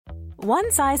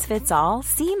One size fits all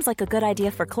seems like a good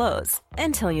idea for clothes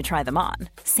until you try them on.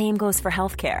 Same goes for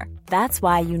healthcare. That's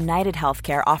why United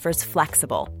Healthcare offers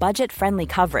flexible, budget-friendly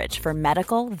coverage for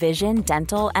medical, vision,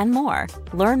 dental, and more.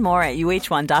 Learn more at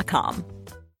uh1.com.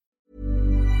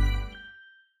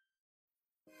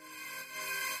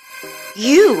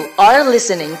 You are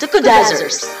listening to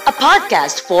Kudazzers, a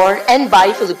podcast for and by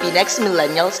Filipinx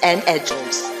millennials and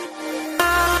edgers.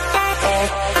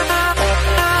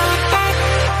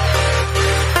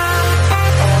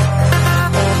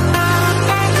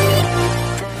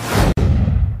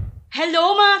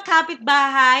 Hello mga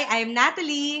kapitbahay! I'm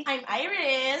Natalie. I'm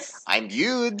Iris. I'm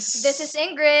Yudes. This is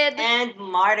Ingrid. And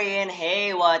Martin.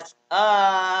 Hey, what's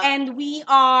up? And we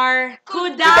are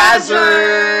Kudazzers!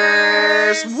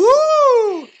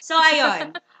 Woo! So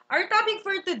ayun, our topic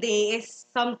for today is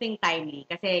something timely.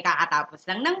 Kasi kakatapos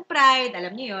lang ng Pride,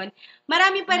 alam niyo yun.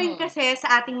 Marami pa rin kasi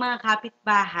sa ating mga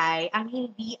kapitbahay ang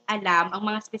hindi alam ang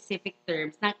mga specific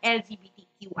terms ng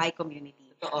LGBTQI community.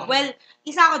 Well,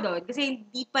 isa ako doon kasi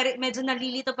hindi pa rin, medyo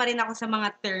nalilito pa rin ako sa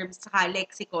mga terms saka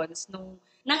lexicons ng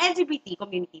LGBT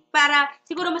community para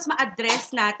siguro mas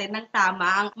ma-address natin ng tama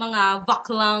ang mga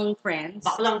baklang friends.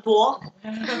 Baklang po?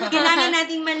 Kailangan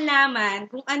nating malaman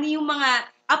kung ano yung mga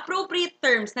appropriate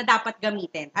terms na dapat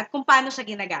gamitin at kung paano siya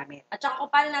ginagamit. At saka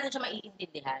kung paano natin siya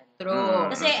maiintindihan. True.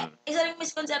 Kasi isa ring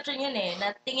misconception yun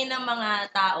na tingin ng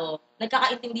mga tao,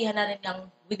 nagkakaintindihan na rin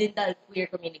lang within the queer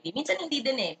community. Minsan hindi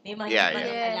din May mga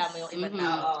alam mo yung ibang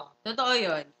tao. Totoo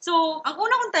yun. So, ang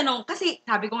una kong tanong, kasi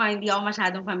sabi ko nga hindi ako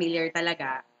masyadong familiar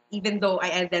talaga, even though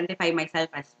I identify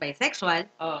myself as bisexual,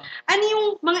 ano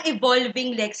yung mga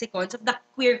evolving lexicons of the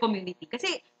queer community?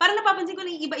 Kasi parang napapansin ko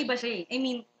na iba-iba siya I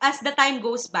mean, as the time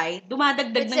goes by,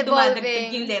 dumadagdag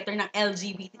yung letter ng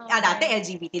LGBT. Dati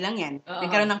LGBT lang yan.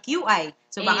 Nagkaroon ng QI.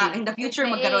 So baka in the future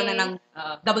magkaroon na ng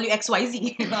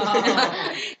WXYZ.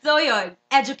 So yun,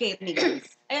 educate me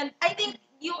guys. Ayun, I think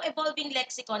yung evolving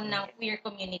lexicon ng queer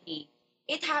community,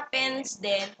 it happens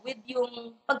then with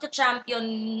yung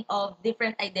pagka-champion of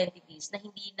different identities na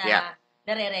hindi na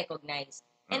nare-recognize.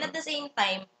 And at the same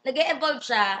time, nag-evolve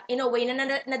siya in a way na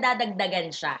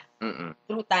nadadagdagan siya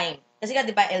through time. Kasi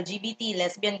di ba, LGBT,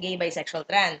 lesbian, gay, bisexual,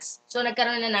 trans. So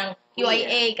nagkaroon na ng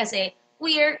QIA kasi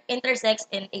queer, intersex,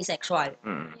 and asexual.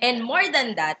 And more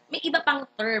than that, may iba pang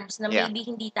terms na maybe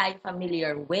hindi tayo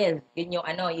familiar with. Yun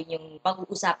yung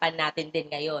pag-uusapan natin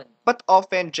din ngayon. But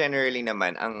often, generally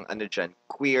naman, ang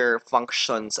queer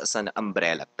functions as an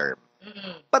umbrella term.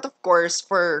 But of course,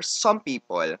 for some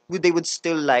people, they would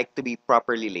still like to be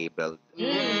properly labeled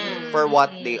for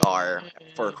what they are,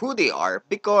 for who they are,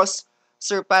 because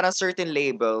parang certain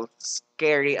labels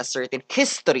carry a certain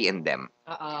history in them.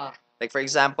 Like for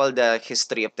example, the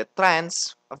history of the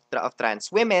trans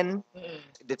women,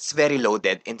 it's very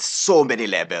loaded in so many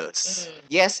levels.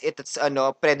 Yes, it's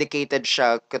predicated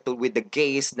siya with the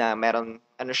gays na merong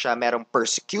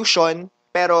persecution,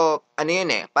 pero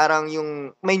parang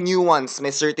yung may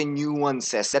certain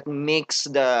nuances that makes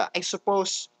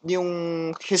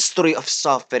yung history of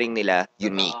suffering nila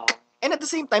unique. And at the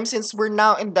same time, since we're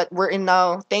now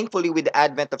thankfully with the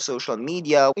advent of social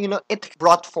media, it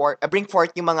bring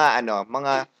forth yung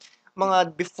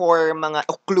mga before mga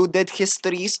occluded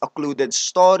histories, occluded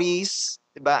stories,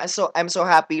 diba? So I'm so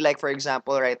happy, like for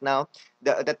example, right now,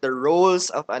 that the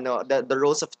roles of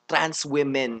trans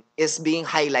women is being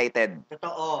highlighted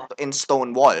in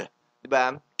Stonewall,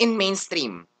 diba? In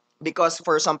mainstream. Because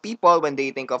for some people, when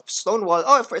they think of Stonewall,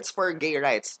 it's for gay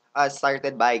rights,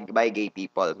 started by gay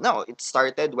people. No, it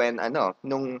started when I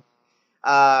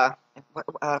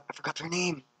forgot her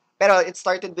name. Pero it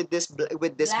started with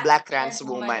this black trans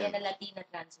woman. Latina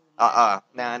trans woman.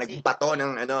 Na nagbato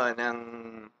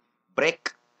ng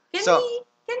brick. Can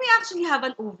we actually have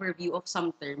an overview of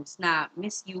some terms na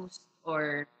misused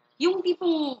or yung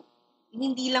tipong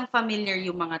hindi lang familiar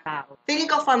yung mga tao? Feeling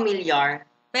ko familiar.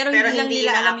 Pero hindi lang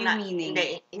nila alam yung meaning.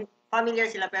 Hindi, familiar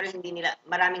sila pero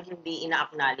maraming hindi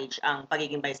ina-acknowledge ang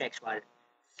pagiging bisexual.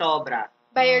 Sobra.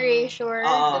 Bi-erasure.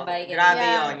 Oo, grabe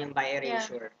yun, yung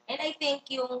bi-erasure. And I think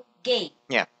yung gay.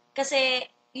 Yeah. Kasi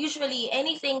usually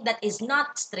anything that is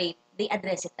not straight, they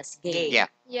address it as gay.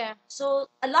 Yeah.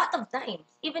 So a lot of times,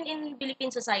 even in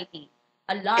Philippine society,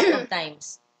 a lot of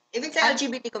times, even sa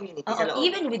LGBT community, sa loob.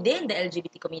 even within the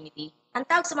LGBT community, ang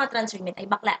tawag sa mga trans women ay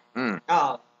bakla.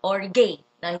 Oo. Or gay.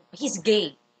 Na he's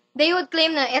gay. They would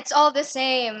claim that it's all the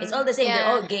same. It's all the same. Yeah.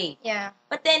 They're all gay. Yeah.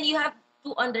 But then you have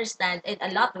to understand, and a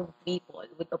lot of people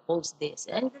would oppose this.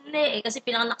 And kasi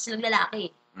pinanganak silang lalaki.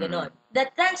 Ganon.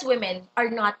 That trans women are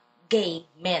not gay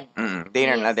men.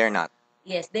 They're not.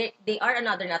 Yes, they are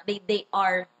another not. They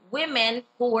are women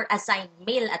who were assigned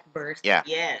male at birth, Yeah.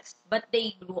 Yes. but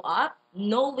they grew up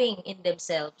knowing in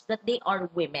themselves that they are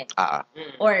women. Mm.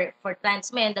 Or for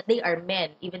trans men, that they are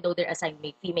men, even though they're assigned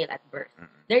female at birth.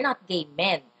 They're not gay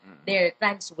men. They're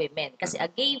trans women. Kasi a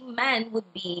gay man would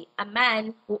be a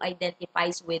man who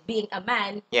identifies with being a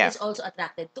man who is also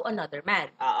attracted to another man,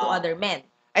 to other men.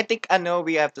 I think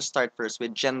we have to start first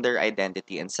with gender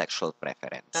identity and sexual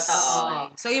preference.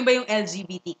 Totoo. So, yun ba yung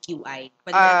LGBTQI?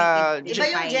 Pwede Ah, natin Iba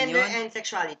yung i-define gender yun? and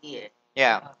sexuality eh.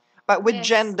 Yeah. But with Yes.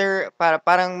 gender,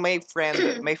 parang my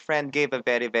friend gave a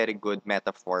very, very good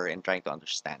metaphor in trying to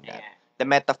understand that. Yeah. The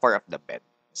metaphor of the bed.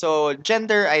 So,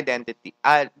 gender identity,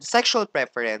 sexual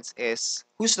preference is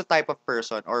who's the type of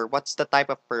person or what's the type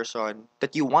of person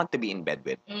that you want to be in bed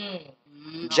with.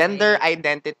 Gender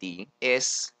identity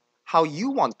is how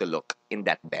you want to look in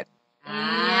that bed.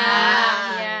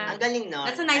 Yeah. Ang galing nun.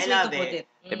 That's a nice I way love to put it.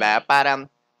 Diba? Parang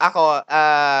ako,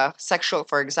 sexual,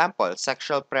 for example,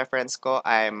 sexual preference ko,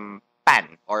 I'm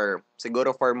pan. Or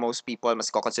siguro for most people,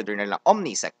 mas ko-consider nila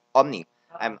omnisex. Omni.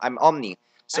 I'm omni. Ano yung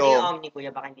So, omni,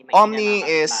 kuya? Baka hindi maintindihan omni mga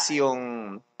is kapitbahay. yung,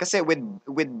 kasi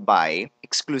with bi,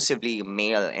 exclusively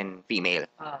male and female.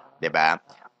 Diba?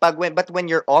 But when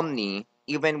you're omni,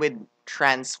 even with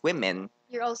trans women,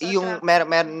 You're also yung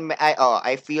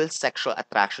I feel sexual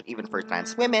attraction even for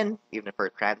trans women, even for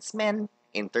trans men,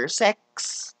 intersex,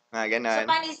 mga So, ganon.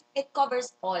 pan is, it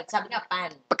covers all. Sabi nga,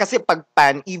 pan. Kasi pag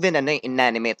pan, even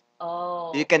inanimate,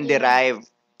 Oh. you can derive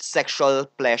sexual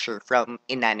pleasure from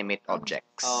inanimate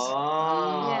objects.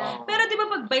 Oh. Yeah. Pero di ba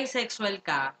pag bisexual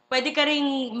ka, pwede ka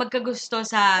ring magkagusto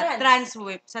sa trans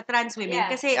women Yeah.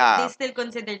 kasi Yeah. they still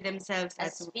consider themselves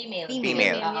As as female.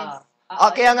 Female. Yes.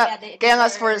 Kaya nga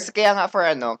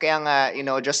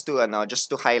just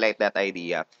to highlight that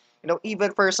idea. Even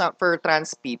for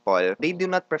trans people, they do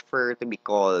not prefer to be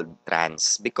called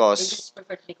trans They because just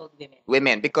prefer to be called women.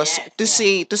 women because Yes,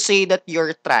 to say that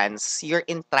you're trans, you're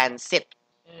in transit.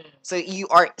 So you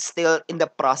are still in the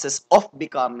process of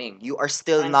becoming. You are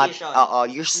still Transition. not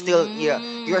you're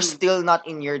still not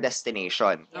in your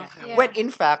destination. Okay. Yeah. When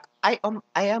in fact I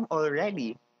am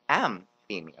already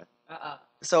female.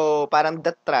 So parang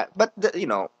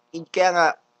kaya nga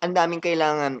ang daming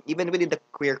kailangan even within the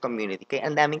queer community, kaya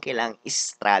ang daming kailangan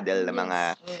i-straddle na mga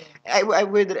I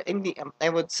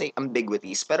would say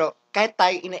ambiguities, pero kahit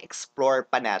tayo ina-explore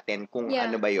pa natin kung Yeah.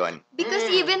 ano ba 'yon. Because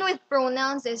even with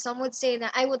pronouns, some would say that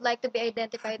I would like to be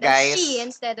identified Guys, as she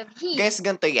instead of he. Guys,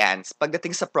 ganito yan.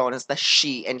 Pagdating sa pronouns na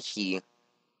she and he,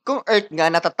 kung Earth nga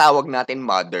natatawag natin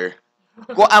mother,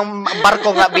 kung ang barko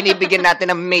nga binibigyan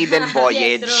natin ng maiden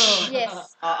voyage,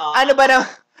 Yes. Oo. ano ba na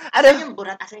Asan yung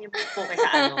burat? Asan yung focus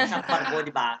sa barko,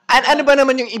 di ba? ano ba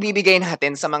naman yung ibibigay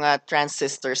natin sa mga trans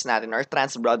sisters natin or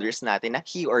trans brothers natin na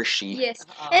he or she? Yes.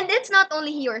 And it's not only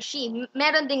he or she.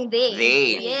 Meron ding they. They.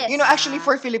 Yes. Actually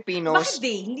for Bakit Filipinos,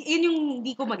 day? Yun yung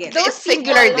hindi ko mag-get. Those it's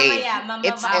singular people, day.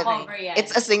 It's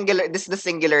It's a singular, this is the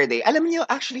singular day. Alam niyo,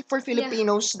 actually for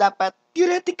Filipinos,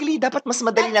 theoretically, dapat mas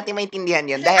madali natin maintindihan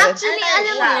yan. Dahil, Actually, Ano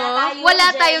alam siya? mo, wala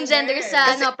tayong gender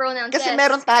sa Kasi- pronouns. kasi yes.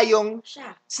 meron tayong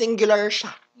Siya. singular siya.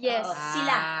 Yes.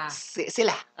 Sila.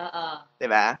 Sila. Oo.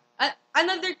 Diba?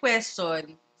 Another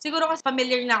question. Siguro kasi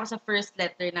familiar na ako sa first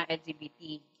letter ng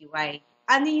LGBTQI.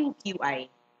 Ano yung QI?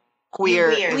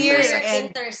 Queer. Queer. intersex. and-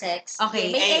 Intersex.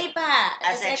 Okay. May A pa.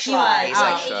 Asexual.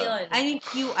 Asexual. Yun. Ano yung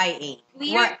QIA?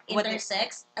 Queer, What-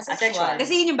 intersex, Asexual. asexual.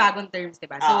 Kasi yun yung bagong terms,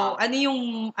 diba? So, Oo.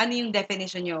 ano yung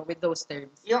definition nyo with those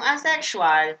terms? Yung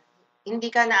asexual, hindi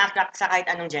ka na-attract sa kahit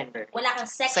anong gender. Wala kang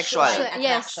Sexual. sexual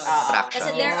Yes. attraction. Attraction. Kasi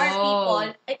there are Oh. people,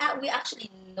 we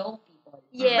actually know people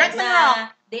Yes.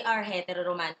 na they are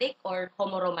heteroromantic or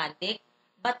homoromantic,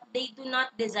 but they do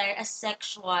not desire a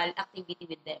sexual activity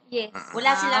with them. Yes.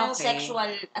 Wala silang okay. sexual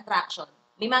attraction.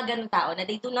 May mga ganun tao na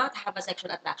they do not have a sexual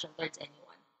attraction towards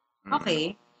anyone.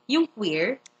 Okay. Yung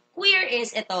queer, Queer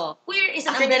is ito. Queer is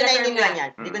an Actually, hindi ko umbrella term naiintindihan na. yan.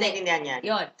 Hindi ko naiintindihan yan.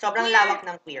 Yun. Sobrang Queer- lawak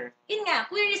ng queer. Yun nga,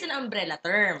 queer is an umbrella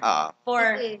term Oo.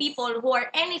 for It is. people who are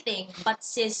anything but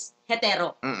cis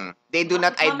hetero. They do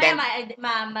not Mamaya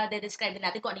identify. ma-describe din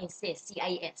natin kung ano yung cis,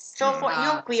 C-I-S. So,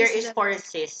 yung queer cis- is for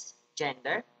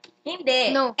cisgender.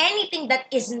 Hindi. No. Anything that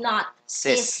is not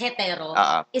Cis. cis hetero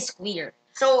is queer.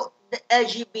 So, the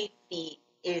LGBT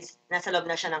is nasa loob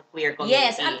na siya ng queer community.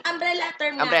 Yes, an umbrella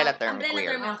term nga. Umbrella term, Umbrella queer.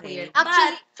 term ng Okay. queer.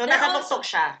 Actually, So, there nasa also- tuktok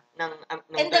siya ng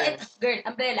And then, terms. girl,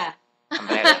 umbrella.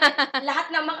 Umbrella.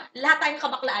 lahat tayong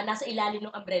kabaklaan nasa ilalim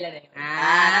ng umbrella na yun.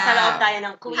 Nasa loob tayo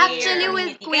ng queer. Actually,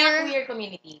 with community. queer- Kaya queer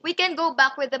community. we can go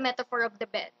back with the metaphor of the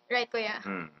bed. Right, Kuya?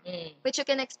 Mm. Which you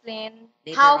can explain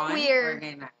later how on, or queer.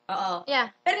 ngayon na? Oo. Yeah.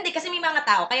 Pero hindi, kasi may mga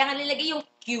tao, kaya nga nilagay yung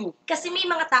Q. Kasi may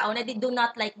mga tao na they do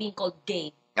not like being called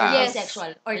gay. or Yes.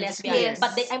 bisexual or lesbian. Yes.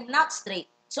 But I'm not straight.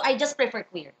 So I just prefer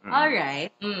queer.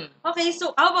 Alright. Okay,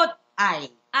 so how about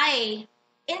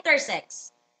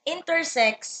Intersex.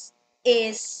 Intersex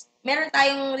is, meron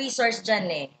tayong resource dyan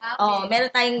eh. Okay.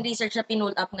 Meron tayong research na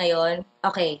pinull up ngayon.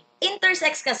 Okay.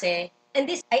 Intersex kasi, and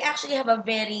this, I actually have a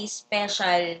very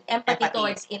special empathy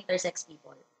towards intersex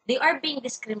people. They are being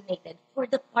discriminated for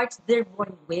the parts they're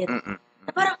born with.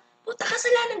 Na parang, puta,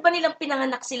 kasalanan ba nilang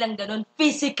pinanganak silang ganun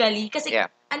physically? Kasi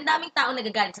ang daming tao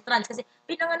nagagalit sa trans kasi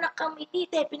pinanganak ka may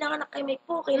tite, pinanganak kayo may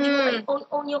puke, hindi mo kayo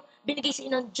own yung binigay sa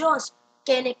inyo ng Diyos,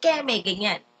 keme,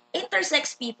 ganyan.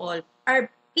 Intersex people are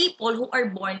people who are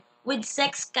born with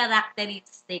sex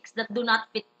characteristics that do not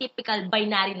fit typical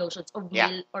binary notions of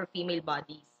male or female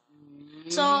bodies.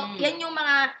 So, yan yung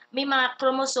may mga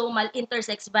chromosomal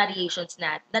intersex variations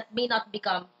na that may not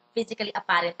become physically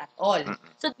apparent at all.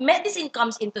 So, medicine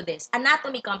comes into this.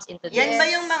 Anatomy comes into this. Yan ba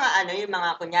yung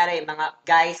mga kunyari, mga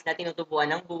guys na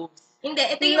tinutubuan ng boobs? Hindi,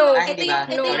 ito yung...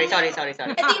 Sorry.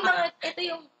 Ito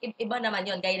yung iba naman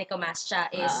yun. Gynecomastia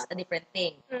is a different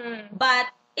thing.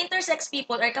 But, intersex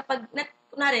people are kapag,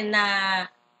 kunwari na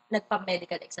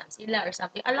nagpa-medical exam sila or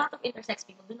something, a lot of intersex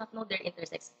people do not know they're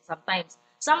intersex sometimes.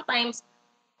 Sometimes,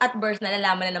 at birth,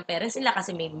 nalalaman na ng parents nila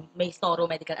kasi may thorough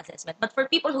medical assessment. But for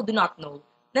people who do not know,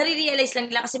 nare-realize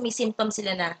lang nila kasi may symptoms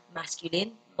sila na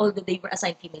masculine, although they were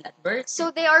assigned female at birth.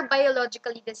 So they are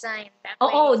biologically designed that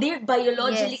way. They're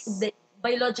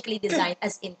biologically designed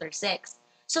as intersex.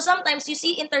 So sometimes you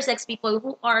see intersex people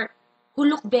who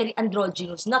look very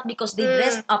androgynous, not because they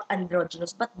dress up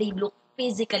androgynous, but they look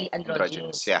physically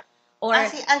androgynous. Or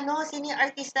sino yung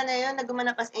artista na yun na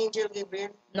gumanap as Angel Gabriel?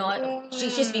 no,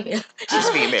 she's female. She's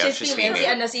female. She's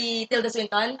female. Si Tilda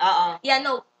Swinton. Yeah,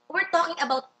 no. We're talking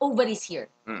about ovaries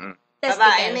here.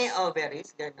 Babae may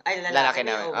ovaries, gano'n. Ay, lalaki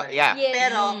may ovaries.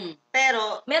 Yes.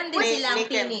 Pero, meron din silang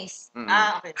penis.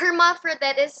 okay.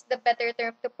 Hermaphrodite is the better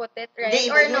term to put it, right?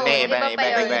 Hindi, Or no? Iba pa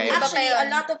yun? yun. Actually, pa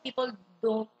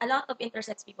yun? a lot of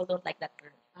intersex people don't like that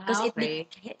term. Because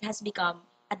it has become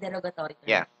a derogatory term.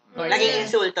 Yeah. Naging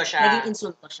insulto siya. Naging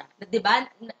insulto siya. Diba?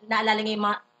 Naalala niyo yung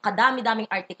mga kadami-daming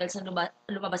articles na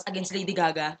lumabas against Lady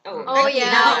Gaga. Oh, yeah.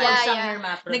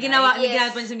 Na ginawa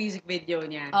pa sa music video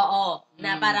niya. Oo.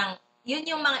 Na parang, yun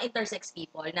yung mga intersex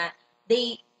people na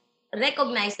they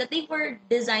recognize that they were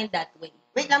designed that way.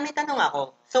 Wait lang, may tanong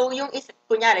ako. So, yung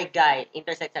kunyari, guy,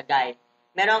 intersex sa guy,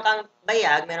 meron kang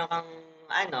bayag, meron kang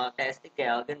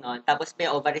testicle, gano'n, tapos may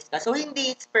ovaries ka. So,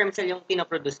 hindi sperm cell yung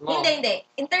pinoproduce mo. Hindi.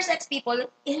 Intersex people,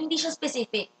 hindi siya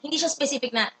specific. Hindi siya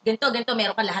specific na ganito,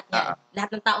 meron ka lahat niyan. Lahat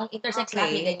ng taong intersex,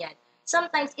 lahat may ganyan.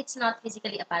 Sometimes it's not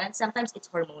physically apparent. Sometimes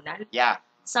it's hormonal. Yeah.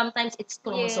 Sometimes it's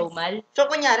chromosomal. So,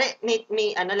 kunyari, may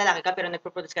lalaki ka pero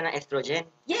nagproproduce ka ng estrogen.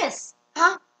 Yes.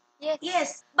 Ha?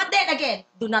 Yes. But then again,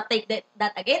 do not take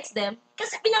that against them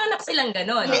kasi pinanganak silang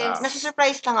ganon. Yes.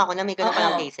 Nasusurprise lang ako na may ganun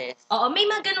palang cases. Oo, may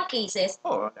mga ganong cases. A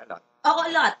lot. A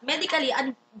lot. Medically,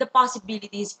 and the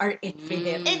possibilities are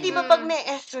infinite. Di ba pag may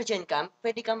estrogen ka,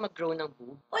 pwede kang mag-grow ng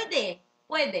boob? Pwede.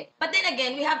 But then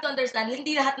again, we have to understand,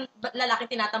 hindi lahat ng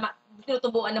lalaki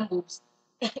tinutubuan ng boobs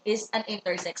is an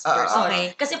intersex person.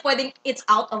 Okay. Kasi pwedeng it's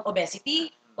out of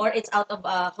obesity or it's out of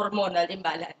hormonal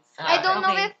imbalance. I don't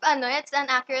know if it's an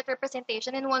accurate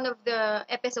representation in one of the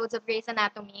episodes of Grey's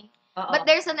Anatomy. But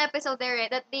there's an episode there, right,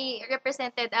 that they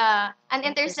represented an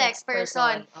intersex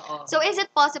person. So is it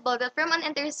possible that from an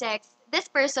intersex, this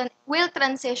person will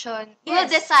transition, will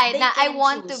decide na I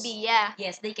want to be,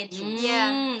 Yes, they can choose.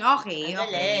 Okay. They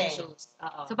can choose.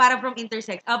 So, parang from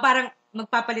intersex, parang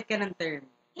magpapalit ka ng term.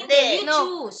 Hindi, you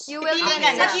No. choose. You will But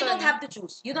transition. you don't have to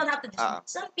choose. You don't have to choose.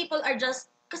 Some people are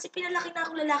just, kasi pinalaki na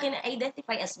akong lalaki na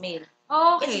identify as male.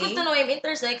 Okay. It's good to know I'm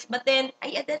intersex, but then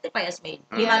I identify as male.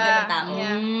 May mga ganun tao.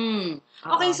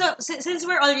 Okay, so since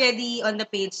we're already on the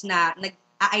page na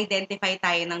nag-identify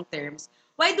tayo ng terms,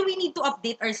 why do we need to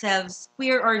update ourselves,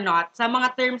 queer or not, sa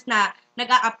mga terms na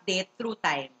nag-a-update through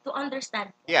time? To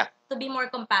understand. Yeah. To be more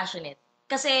compassionate.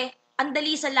 Kasi, ang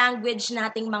dali sa language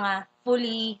nating mga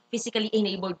fully physically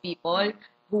enabled people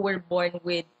who were born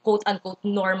with quote-unquote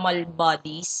normal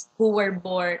bodies, who were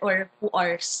born or who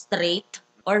are straight,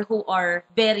 or who are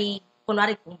very,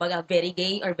 kunwari, kumbaga, very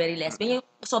gay or very lesbian, yung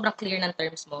sobrang clear ng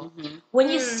terms mo. When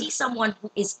you see someone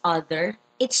who is other,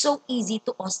 it's so easy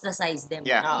to ostracize them.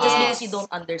 Yeah. Just because you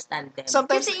don't understand them.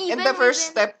 Sometimes, Kasi and even the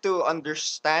first within- step to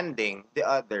understanding the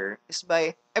other is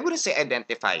by, I wouldn't say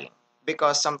identifying,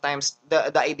 because sometimes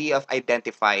the idea of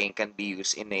identifying can be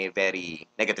used in a very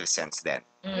negative sense then.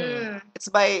 It's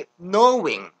by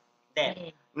knowing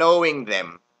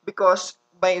them. Because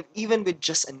by even with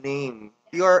just a name,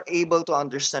 you're able to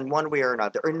understand one way or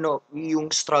another or no yung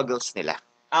struggles nila.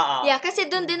 Yeah,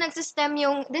 kasi doon din nagsistem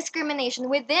yung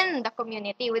discrimination within the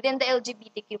community, within the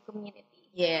LGBTQ community.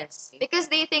 Yes. Because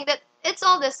they think that it's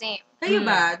all the same. Kayo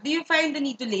ba, do you find the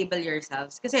need to label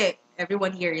yourselves? Kasi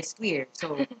everyone here is queer.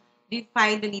 So, do you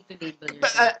find the need to label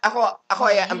But, yourselves?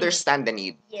 I understand the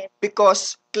need. Yes.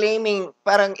 Because claiming,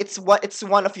 parang it's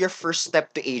one of your first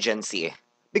step to agency.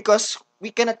 Because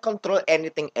we cannot control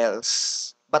anything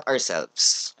else but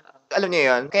ourselves. Alam niyo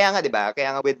yun? Kaya nga, di ba?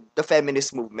 Kaya nga with the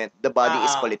feminist movement, the body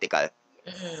is political.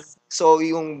 So,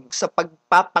 yung sa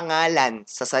pagpapangalan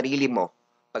sa sarili mo,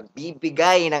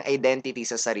 pagbibigay ng identity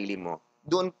sa sarili mo,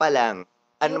 doon pa lang,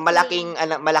 malaking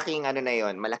na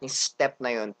yon, malaking step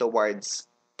na yon towards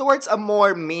a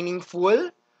more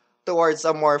meaningful, towards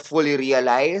a more fully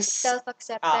realized,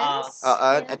 Self-acceptance.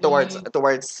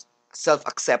 towards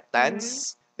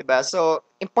self-acceptance. Diba? So,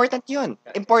 important yun.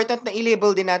 Important na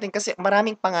i-label din natin kasi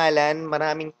maraming pangalan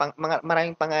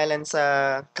sa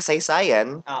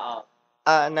kasaysayan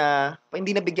na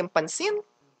hindi nabigyan pansin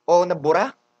o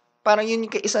nabura. Parang yun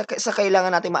yung isa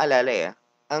kailangan natin maalala eh.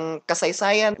 Ang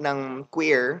kasaysayan ng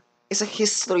queer is a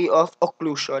history of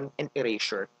occlusion and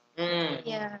erasure.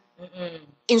 Yeah.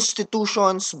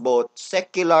 Institutions, both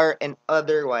secular and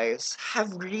otherwise,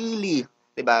 have really,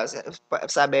 diba,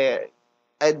 sabi,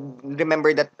 I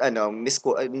remember that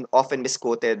often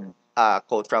misquoted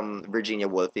quote from Virginia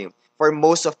Woolf. For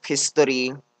most of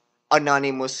history,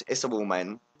 Anonymous is a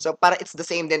woman. So para it's the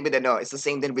same din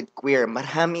with queer.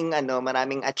 Maraming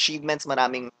achievements,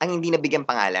 ang hindi nabigyan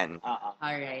pangalan.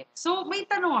 Alright. So may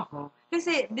tanong ako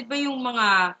kasi 'di ba yung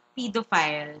mga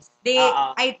pedophiles, they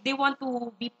want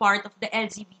to be part of the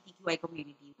LGBTQI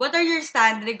community. What are your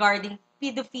stand regarding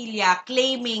pedophilia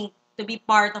claiming to be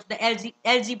part of the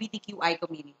LGBTQI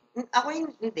community? Ako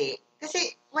hindi.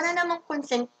 Kasi wala namang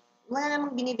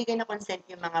binibigay na consent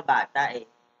yung mga bata eh.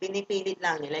 Pinipilit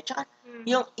lang nila. Tsaka,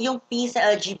 yung P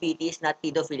sa LGBT is not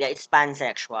pedophilia, it's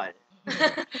pansexual.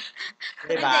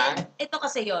 Diba? Ito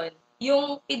kasi yon.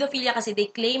 Yung pedophilia kasi, they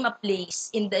claim a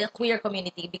place in the queer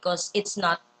community because it's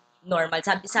not normal.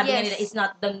 Sabi nga nila, it's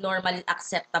not the normal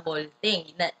acceptable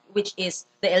thing, which is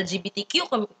the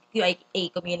LGBTQIA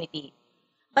community.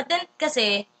 But then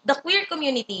kasi, the queer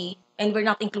community, and we're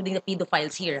not including the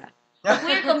pedophiles here, the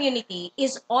queer community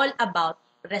is all about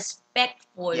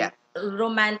respectful,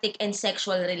 romantic and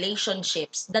sexual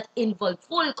relationships that involve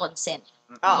full consent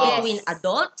between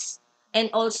adults,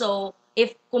 and also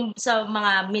kung sa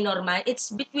mga minor man, it's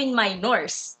between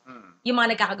minors. Yung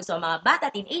mga nagkakagusto, mga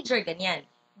bata, teenager, ganyan.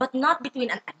 But not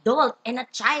between an adult and a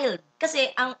child.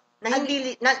 Kasi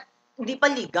hindi pa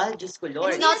legal, Diyos ko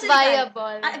Lord. It's not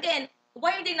viable. Again,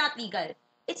 why are they not legal?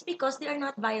 It's because they are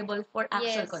not viable for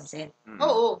actual consent.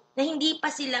 Oo. Na hindi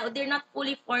pa sila, they're not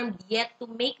fully formed yet to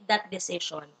make that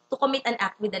decision to commit an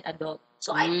act with an adult.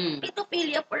 So,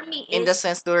 pedophilia for me is... In the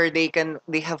sense where they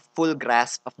have full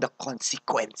grasp of the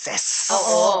consequences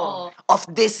of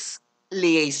this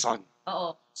liaison.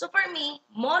 Oo. So, for me,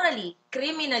 morally,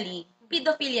 criminally,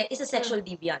 pedophilia is a sexual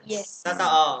deviance. Yes.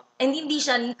 Totoo. And hindi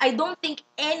siya, I don't think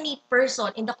any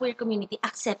person in the queer community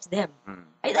accepts them.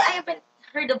 I haven't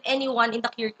heard of anyone in the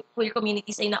queer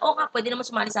community saying na, nga, pwede naman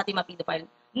sumali sa ating mga pedophile.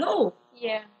 No.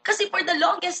 Yeah. Kasi for the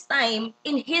longest time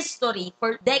in history,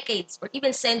 for decades, or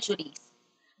even centuries,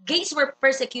 gays were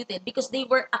persecuted because they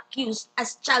were accused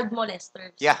as child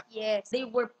molesters. Yeah. Yes. They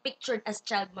were pictured as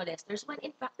child molesters when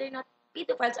in fact they're not.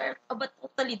 Pedophiles are of a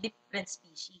totally different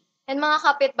species. And mga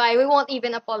kapitbahay, we won't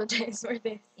even apologize for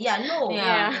this. Yeah, no.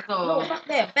 Yeah. No, fuck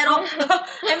them. Pero,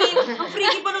 I mean, ang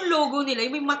freaky pa ng logo nila,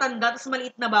 yung may matanda tapos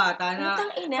maliit na bata na.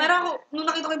 Parang nung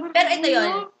nakita ko yung pero ito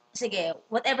yun, sige,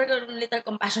 whatever little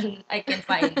compassion I can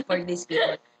find for these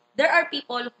people, there are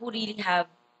people who really have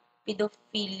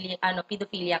pedophiliac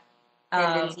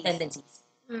tendencies.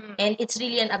 And it's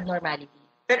really an abnormality.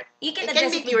 Pero you can it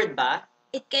can be cured ba?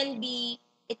 It can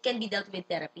be dealt with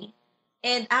therapy.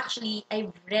 And actually,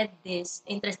 I've read this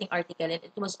interesting article and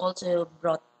it was also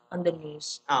brought on the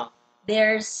news.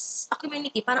 There's a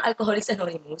community, parang Alcoholics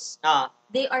Anonymous.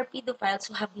 They are pedophiles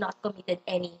who have not committed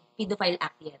any pedophile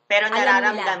act yet. Pero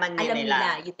nararamdaman alam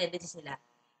nila yung tendencies nila.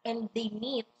 And they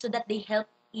meet so that they help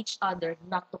each other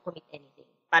not to commit anything.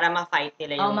 Para ma-fight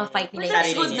nila yung ma-fight nila yung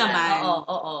sarili good nila. Naman.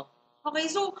 Oo. Okay,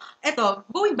 so, eto,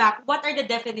 going back, what are the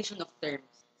definition of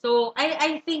terms? So,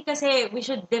 I think kasi we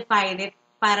should define it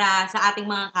para sa ating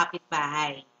mga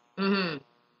kapitbahay.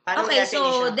 Okay,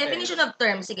 so definition of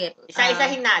terms, sige.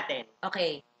 Isa-isahin natin.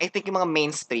 Okay. I think yung mga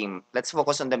mainstream, let's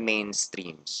focus on the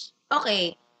mainstreams.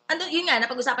 Okay. Yun nga,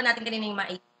 napag-usapan natin kanina yung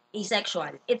mga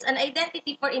asexual. It's an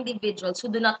identity for individuals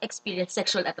who do not experience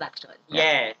sexual attraction.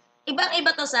 Yes.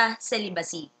 Ibang-iba to sa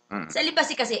celibacy.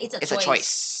 Celibacy kasi it's a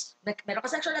choice. meron ka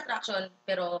sexual attraction,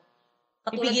 pero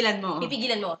pipigilan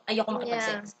mo. Ayoko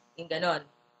makipag-sex. Yung ganon.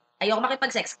 Ayoko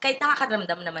makipag-sex. Kahit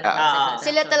nakakaramdam naman Ah. ako ng sexual attraction.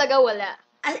 Sila talaga wala.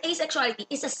 Asexuality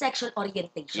is a sexual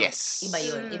orientation. Yes. Iba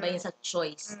yun. Iba yun sa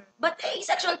choice. But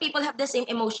asexual people have the same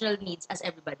emotional needs as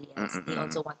everybody else. They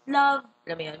also want love.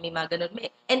 Alam mo yun, may mga ganun.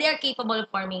 And they are capable of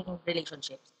forming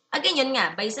relationships. Again, yun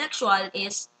nga, bisexual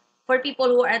is for people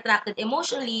who are attracted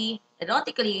emotionally,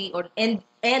 erotically,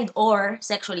 or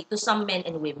sexually to some men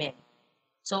and women.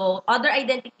 So, other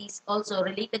identities also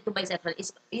related to bisexual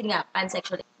is, yun nga,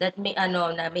 pansexual, that may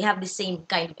have the same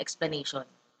kind of explanation.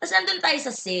 Tapos nandun tayo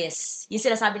sa cis. Yung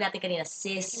sinasabi natin kanina,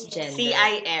 cisgender.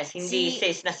 CIS, hindi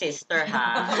cis na sister,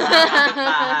 ha?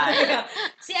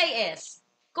 CIS.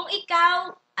 Kung ikaw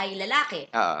ay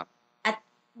lalaki, at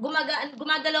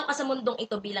gumagalaw ka sa mundong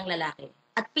ito bilang lalaki,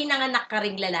 at pinanganak ka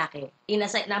ring lalaki,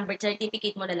 inassign number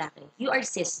certificate mo lalaki, you are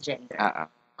cisgender.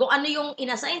 Kung ano yung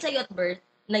inassign sa'yo at birth,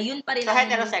 na yun pa rin So,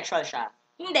 heterosexual siya?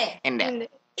 Hindi.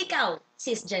 Ikaw,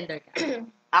 cisgender ka.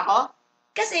 Ako?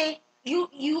 Kasi,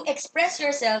 you express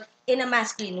yourself in a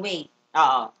masculine way.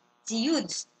 Oo. Si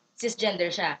Yudes, cisgender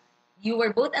siya. You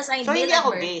were both assigned so, male hindi and ako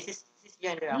birth. gay,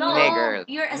 cisgender ako. No, Gay girl.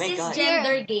 you're a Oh my God.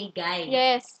 cisgender gay guy.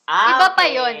 Yes. Ah, Iba pa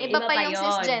okay. yun. Iba Iba pa pa yung yun.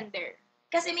 cisgender.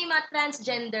 Kasi may mga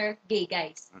transgender gay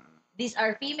guys. These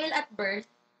are female at birth,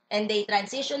 and they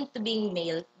transition to being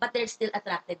male, but they're still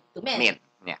attracted to men. Men.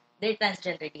 Yeah. They're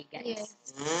transgender gay guys. Yes.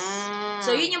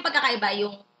 So, yun yung pagkakaiba.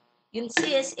 Yung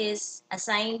cis is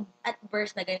assigned at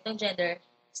birth na ganitong gender,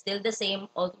 still the same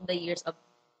all through the years of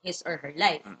his or her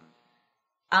life.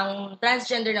 Ang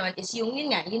transgender naman is yun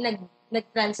nga, yung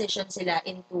nag-transition sila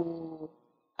into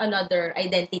another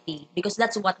identity because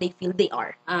that's what they feel they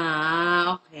are.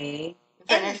 Ah, okay.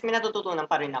 Fairness, may natututunan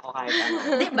pa rin ako kahit ano.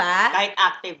 Diba? Kahit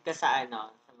active ka sa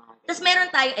ano. Sa mga Tapos meron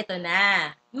tayo, ito na,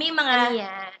 may mga Ano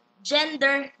yan?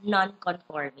 gender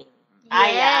non-conforming.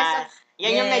 Yes.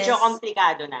 Yan yung Yes. medyo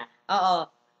komplikado na. Oo.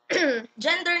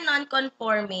 Gender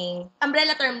non-conforming,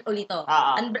 umbrella term ulit to.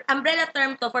 Oo. Umbrella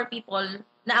term to for people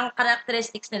na ang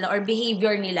characteristics nila or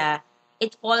behavior nila,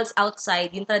 it falls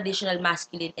outside yung traditional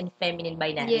masculine and feminine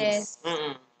binaries. Yes.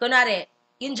 Kunwari,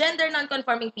 yung gender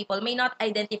non-conforming people may not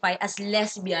identify as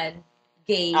lesbian,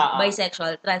 gay,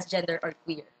 bisexual, transgender, or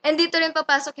queer. And dito rin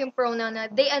papasok yung pronoun na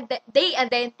they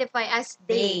identify as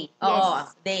they. Oo,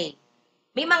 Yes. they.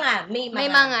 May mga.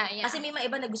 Yeah. Kasi may mga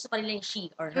iba na gusto pa nila yung she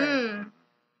or her.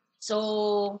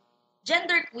 So,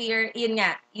 gender queer, yun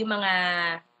nga, yung mga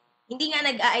hindi nga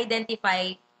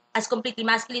nag-identify as completely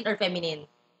masculine or feminine.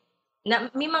 Na,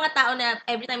 may mga tao na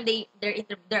every time there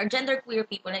are gender queer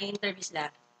people na in-interview sila.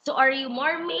 So, are you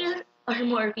more male or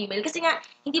more female? Kasi nga,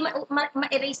 hindi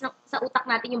ma-erase sa utak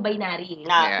natin yung binary.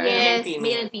 Yes.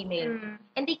 Male and female.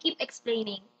 And they keep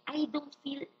explaining, I don't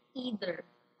feel either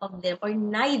of them or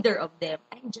neither of them.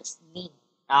 I'm just me.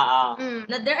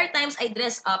 Na there are times I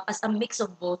dress up as a mix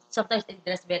of both. Sometimes I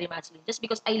dress very masculine just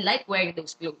because I like wearing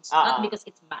those clothes, not because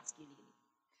it's masculine.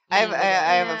 I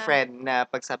have a friend na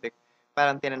pagsabi,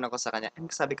 parang tinanong ko sa kanya,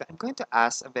 sabi ko, I'm going to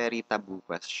ask a very taboo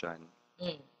question.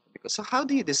 Because, so how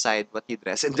do you decide what you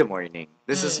dress in the morning?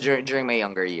 This is during my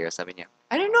younger years, sabi niya.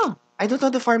 I don't know. I don't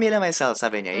know the formula myself,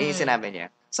 sabi niya. Yung sinabi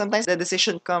niya. Sometimes the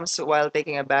decision comes while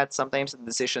taking a bath. Sometimes the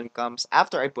decision comes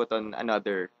after I put on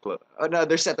another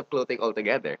set of clothing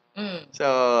altogether.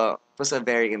 So, it was a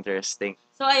very interesting.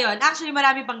 So, ayun. Actually,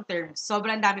 marami pang terms.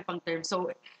 Sobrang dami pang terms.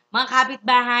 So, mga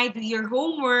kapitbahay, do your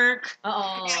homework.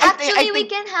 Actually, we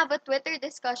can have a Twitter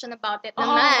discussion about it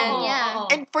naman. Yeah.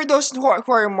 And for those who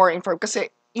are more informed, kasi,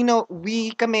 you know,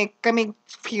 kami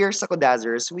here sa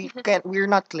Kodazers, we're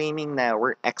not claiming na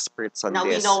we're experts on Now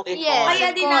this. we know it Yes. all. Kaya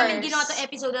Of din namin course. ginawa itong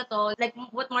episode na to, like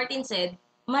what Martin said,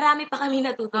 marami pa kami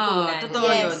natututunan. Totoo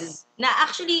yun. Na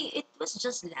actually, it was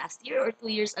just last year or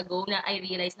 2 years ago na I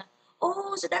realized na,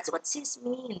 oh, so that's what cis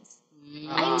means.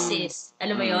 I'm cis.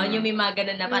 Alam mo yun? Yung may mga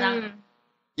ganun na parang,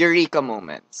 Eureka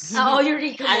moments.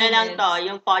 Eureka Ano lang moments. to,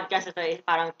 yung podcast na to is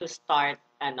parang to start,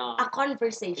 A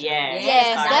conversation.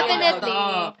 Yes, definitely.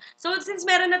 Totoo. So, since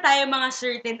meron na tayo mga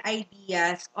certain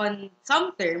ideas on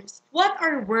some terms, what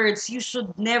are words you should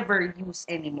never use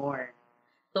anymore?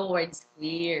 Towards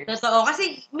queer. Totoo.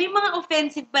 Kasi may mga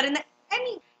offensive pa rin na, I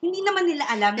mean, hindi naman nila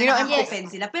alam na nakaka-offend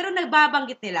sila, pero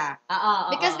nagbabanggit nila.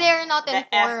 Because they are not the F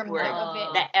informed word. of it.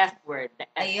 The F word. The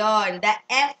F Ayun, the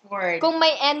F word. Kung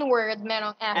may N-word,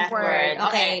 merong F word. word.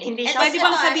 Okay. Hindi And siya- Pwede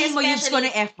bang sabihin mo, use ko especially-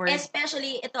 ng F word?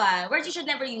 Especially, ito words you should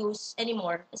never use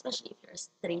anymore, especially if you're a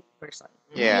straight person.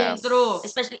 Yeah. Yes. True.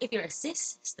 Especially if you're a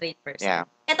cis straight person. Yeah.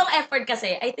 Itong F word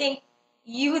kasi, I think,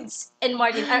 Yudes and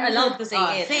Martin are allowed to say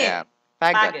it. say it. Yeah.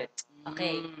 Faggot.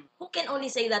 Okay. Who can only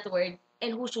say that word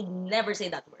and who should never say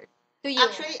that word? To you.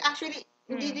 Actually,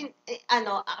 Hindi din,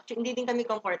 actually, hindi din kami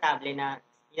komportable na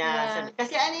sabi.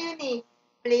 Kasi yun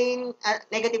plain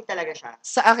negative talaga siya.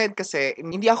 Sa akin kasi,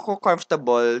 hindi ako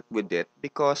comfortable with it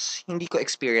because hindi ko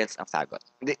experience ang fagot.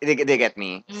 They get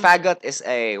me? Fagot is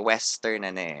a Western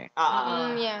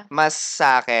Yeah. Mas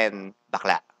sa akin,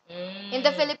 bakla. In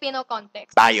the Filipino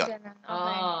context. Bayot.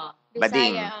 Okay.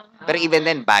 Bading. Bisaya. Pero even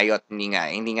then, bayot, hindi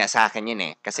nga sa akin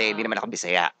yun kasi hindi naman ako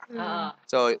Bisaya.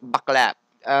 So, bakla.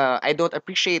 I don't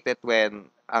appreciate it when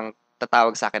ang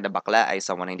tatawag sa akin na bakla ay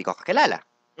someone na hindi ko kakilala.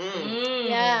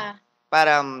 Yeah.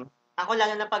 Parang, ako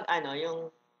lalo na pag yung,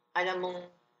 alam mong,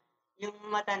 yung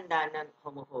matanda na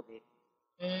homophobic.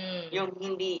 Yung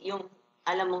hindi, yung,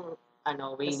 alam mong,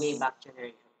 way back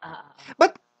generation.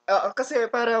 But, kasi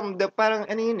parang pero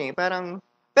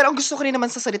ang gusto ko rin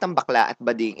naman sa salitang bakla at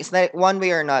bading is na one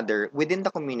way or another, within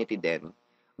the community then,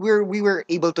 we were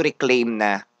able to reclaim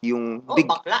na yung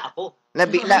bakla ako.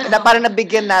 Na parang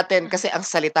nabigyan natin kasi ang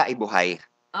salita ay buhay.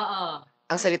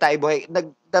 Ang salita ay buhay.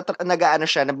 Nag-ano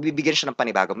siya, nabibigyan siya ng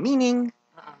panibagong meaning.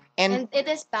 And it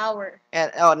is power.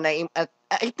 And,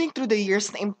 I think through the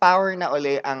years, na-empower na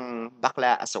uli ang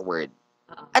bakla as a word.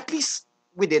 At least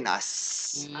within us.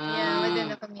 Yeah,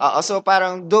 within the community. So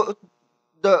parang,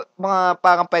 mga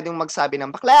parang pwedeng magsabi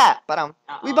ng bakla. Parang,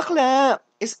 uy, bakla.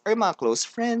 Are mga close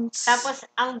friends. Tapos,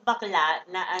 ang bakla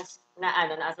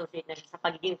na-associate na siya sa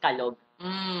pagiging kalog.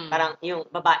 Parang yung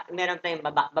meron tayong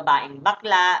babaeng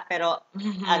bakla, pero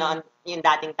yung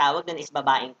dating tawag nun is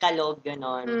babaeng kalog,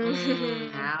 gano'n.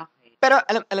 Okay. Pero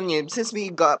alam niyo, since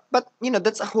we got, but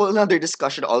that's a whole other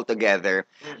discussion altogether.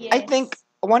 Yes. I think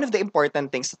one of the important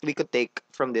things that we could take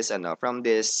from this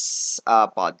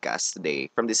podcast today,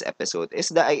 from this episode,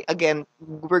 is that again,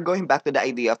 we're going back to the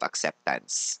idea of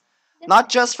acceptance.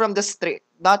 Not just from the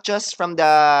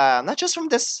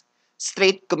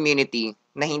straight community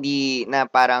na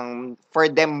parang for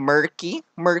them murky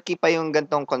pa yung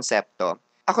gantong konsepto.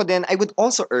 Ako din, I would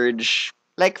also urge,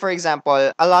 like for example,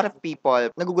 a lot of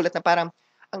people nagugulat na parang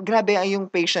ang grabe yung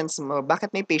patience mo. Bakit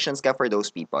may patience ka for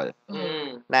those people?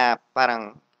 Na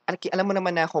parang alam mo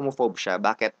naman na homophobe siya,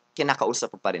 bakit kinakausap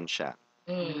mo pa rin siya?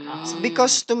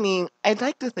 Because to me, I'd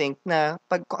like to think na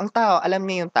pag ang tao alam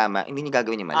niya yung tama, hindi niya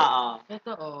gagawin yung mali.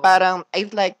 Totoo. Parang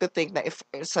I'd like to think na if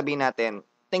sabihin natin,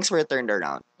 things were turned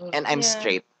around and I'm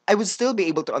straight, I would still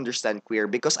be able to understand queer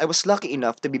because I was lucky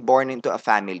enough to be born into a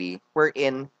family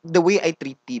wherein the way I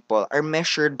treat people are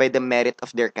measured by the merit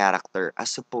of their character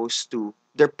as opposed to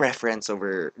their preference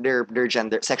over their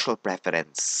gender, sexual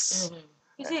preference.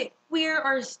 Kasi queer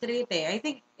or straight I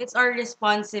think it's our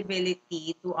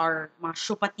responsibility to our mga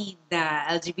syupatid na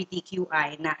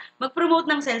LGBTQI na mag-promote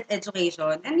ng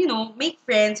self-education and make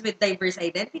friends with diverse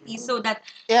identities so that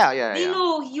they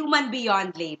know human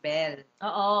beyond label.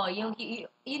 Oo, yun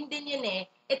din yun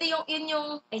Ito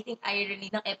yung I think irony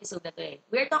ng episode na to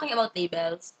We're talking about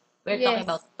labels. We're talking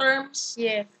about terms.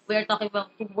 Yes. We're talking about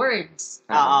words.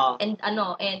 And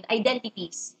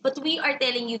identities. But we are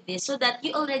telling you this so that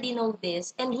you already know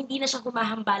this and hindi na siya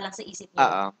humahambalang sa isip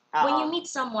niyo. When you meet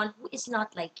someone who is not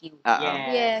like you.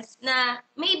 Yes. Na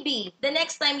maybe the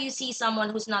next time you see someone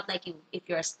who's not like you, if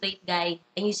you're a straight guy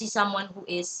and you see someone who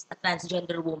is a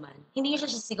transgender woman, hindi niyo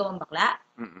siya sisigaw ang bakla.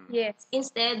 Yes.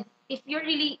 Instead, if you're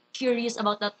really curious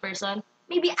about that person,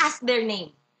 maybe ask their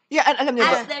name. Yeah, alam niyo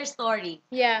ba? Ask their story.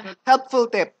 Yeah. Helpful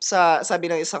tip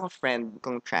sabi ng isang friend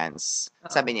kong trans.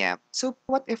 Sabi niya, so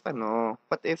what if I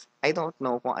don't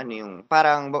know kung ano yung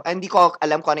parang hindi ko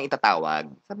alam kung ano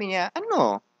itatawag. Sabi niya,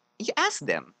 you ask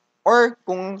them. Or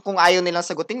kung ayaw nilang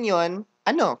sagutin yon,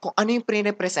 kung ano yung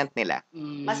pre-represent nila.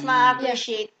 Mas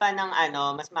ma-appreciate pa ng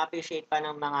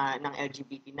ng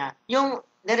LGBT na yung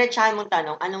diretsahan mong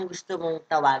tanong, anong gusto mong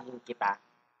tawagin kita?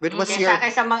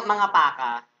 Kaysa mga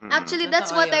paka. Actually,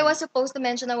 that's what I was supposed to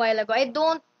mention a while ago. I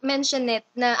don't mention it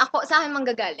na ako sa akin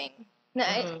manggagaling.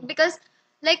 Because,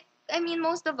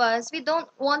 most of us, we don't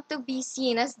want to be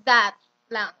seen as that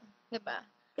lang. Diba?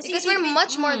 Because we're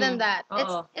much more than that.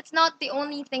 It's not the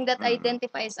only thing that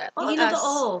identifies us.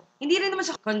 Hindi rin naman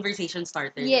siya conversation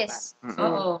starter. Yes. Diba?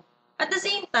 Oo. At the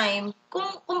same time, kung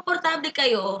komportable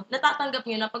kayo, natatanggap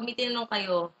nyo na pag may tinanong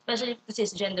kayo, especially to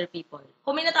cisgender people,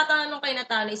 kung may natatanong kayo na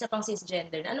tao na isa pang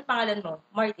cisgender, ano pangalan mo?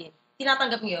 Martin.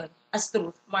 Tinatanggap nyo yun as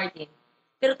truth, Martin.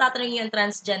 Pero tatanungin nyo yung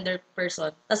transgender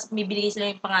person, tapos bibigay sila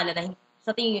yung pangalan na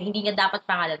sa tingin nyo, hindi niya dapat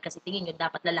pangalan kasi tingin nyo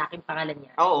dapat lalaking pangalan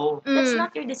niya. Oo. That's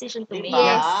not your decision to make.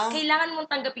 Yes. Kailangan mong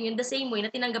tanggapin yun the same way na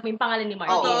tinanggap mo yung pangalan ni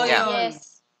Martin. Oo,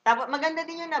 Yes. Tapos maganda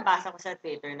din yung nabasa ko sa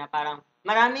Twitter na parang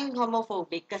maraming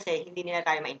homophobic kasi hindi nila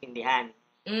tayo maintindihan.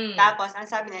 Tapos ang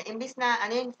sabi nila, imbis na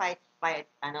fight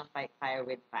fire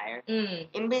with fire.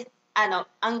 Imbis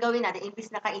ang gawin natin,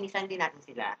 imbis na kainisan din natin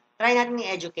sila, try natin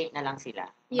i-educate na lang sila.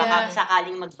 Baka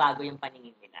sakaling magbago yung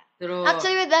paningin nila. True.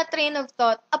 Actually, with that train of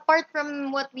thought, apart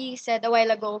from what we said a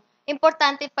while ago,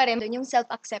 importante pa rin dun yung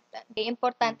self-acceptance.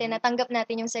 Importante na tanggap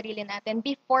natin yung sarili natin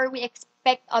before we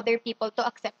expect other people to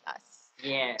accept us.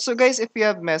 Yes. So guys, if you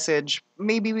have message,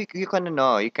 maybe you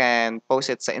can post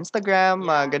it sa Instagram,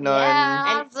 ganon.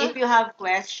 Yeah. And if you have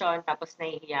question, tapos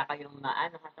nahihiya kayong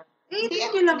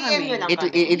i-DM nyo lang kami.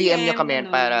 I-DM nyo kami.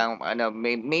 Parang,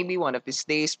 maybe one of these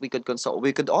days, we could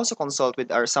also consult with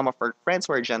some of our friends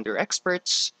who are gender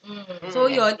experts. So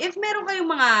yun, if meron kayong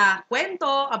mga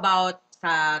kwento about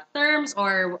sa terms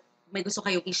or may gusto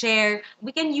kayong i-share,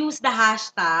 we can use the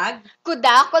hashtag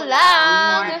Kuda ko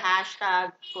lang. Or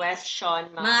hashtag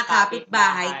question mga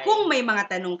kapitbahay. Kung may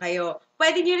mga tanong kayo,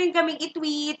 pwede nyo rin kaming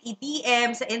i-tweet,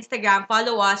 i-DM sa Instagram,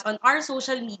 follow us on our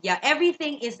social media.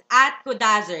 Everything is at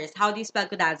Kudazers. How do you spell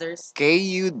Kudazers?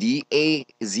 Kudazzers.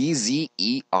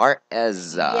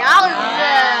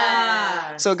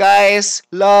 Yeah. So guys,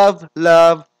 love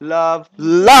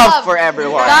for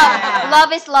everyone.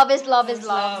 Love is love is love is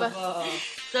love.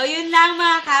 So yun lang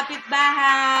mga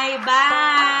kapitbahay.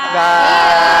 Bye!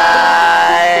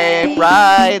 Bye!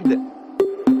 Pride!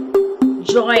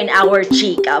 Join our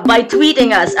chika by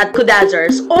tweeting us at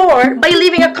Kudazers or by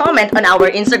leaving a comment on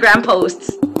our Instagram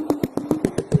posts.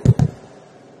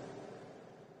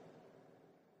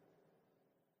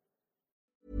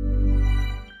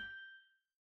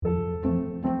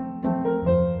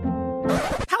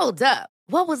 Hold up.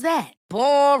 What was that?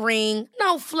 Boring.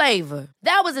 No flavor.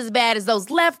 That was as bad as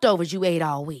those leftovers you ate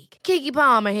all week. Keke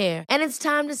Palmer here, and it's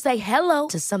time to say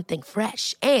hello to something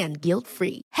fresh and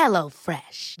guilt-free. Hello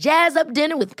Fresh. Jazz up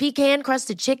dinner with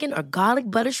pecan-crusted chicken or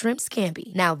garlic butter shrimp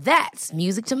scampi. Now that's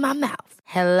music to my mouth.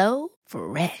 Hello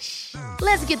Fresh.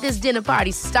 Let's get this dinner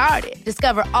party started.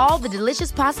 Discover all the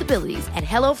delicious possibilities at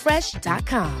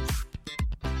HelloFresh.com.